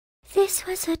This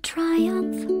was a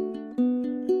triumph.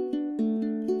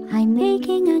 I'm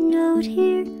making a note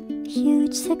here,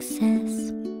 huge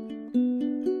success.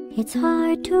 It's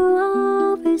hard to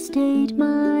overstate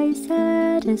my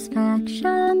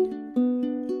satisfaction.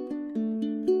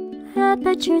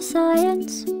 Aperture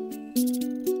science.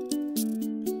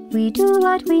 We do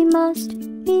what we must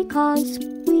because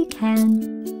we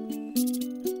can.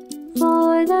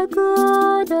 For the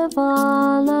good of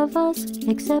all of us,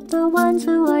 except the ones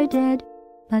who are dead.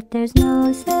 But there's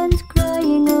no sense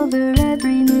crying over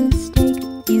every mistake.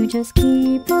 You just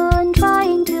keep on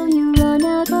trying till you run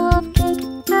out of cake.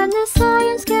 And the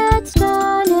science gets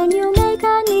done and you make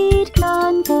a neat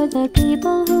gun for the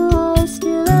people who are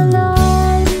still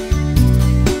alive.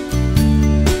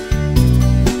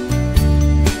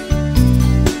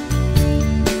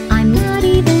 I'm not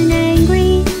even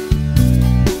angry.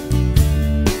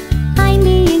 I'm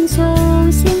being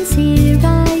so sincere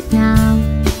right now.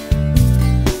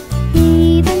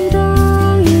 Even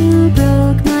though you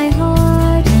broke my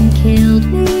heart and killed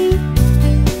me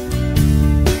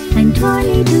and tore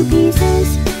me to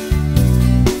pieces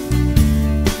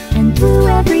and threw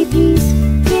every piece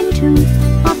into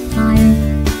a fire.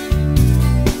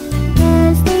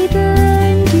 As they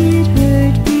burned, it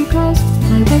hurt because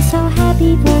I was so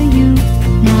happy for you.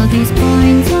 Now these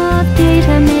points of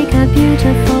data make a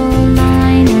beautiful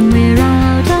line, and we're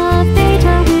out of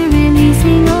data, we're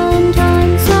releasing on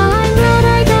time. So I'm glad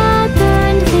I got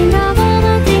burned. Think of all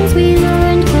the things we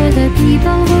learned for the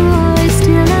people who are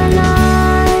still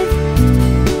alive.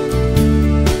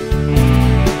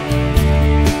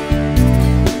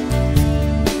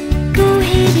 Go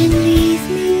ahead and leave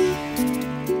me.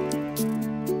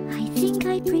 I think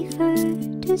I prefer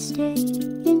to stay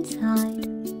inside.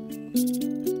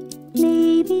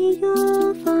 Maybe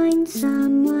you'll find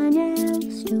someone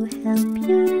else to help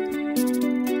you.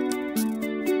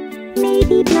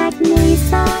 Maybe Black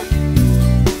Mesa.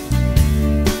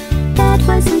 That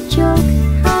was a joke.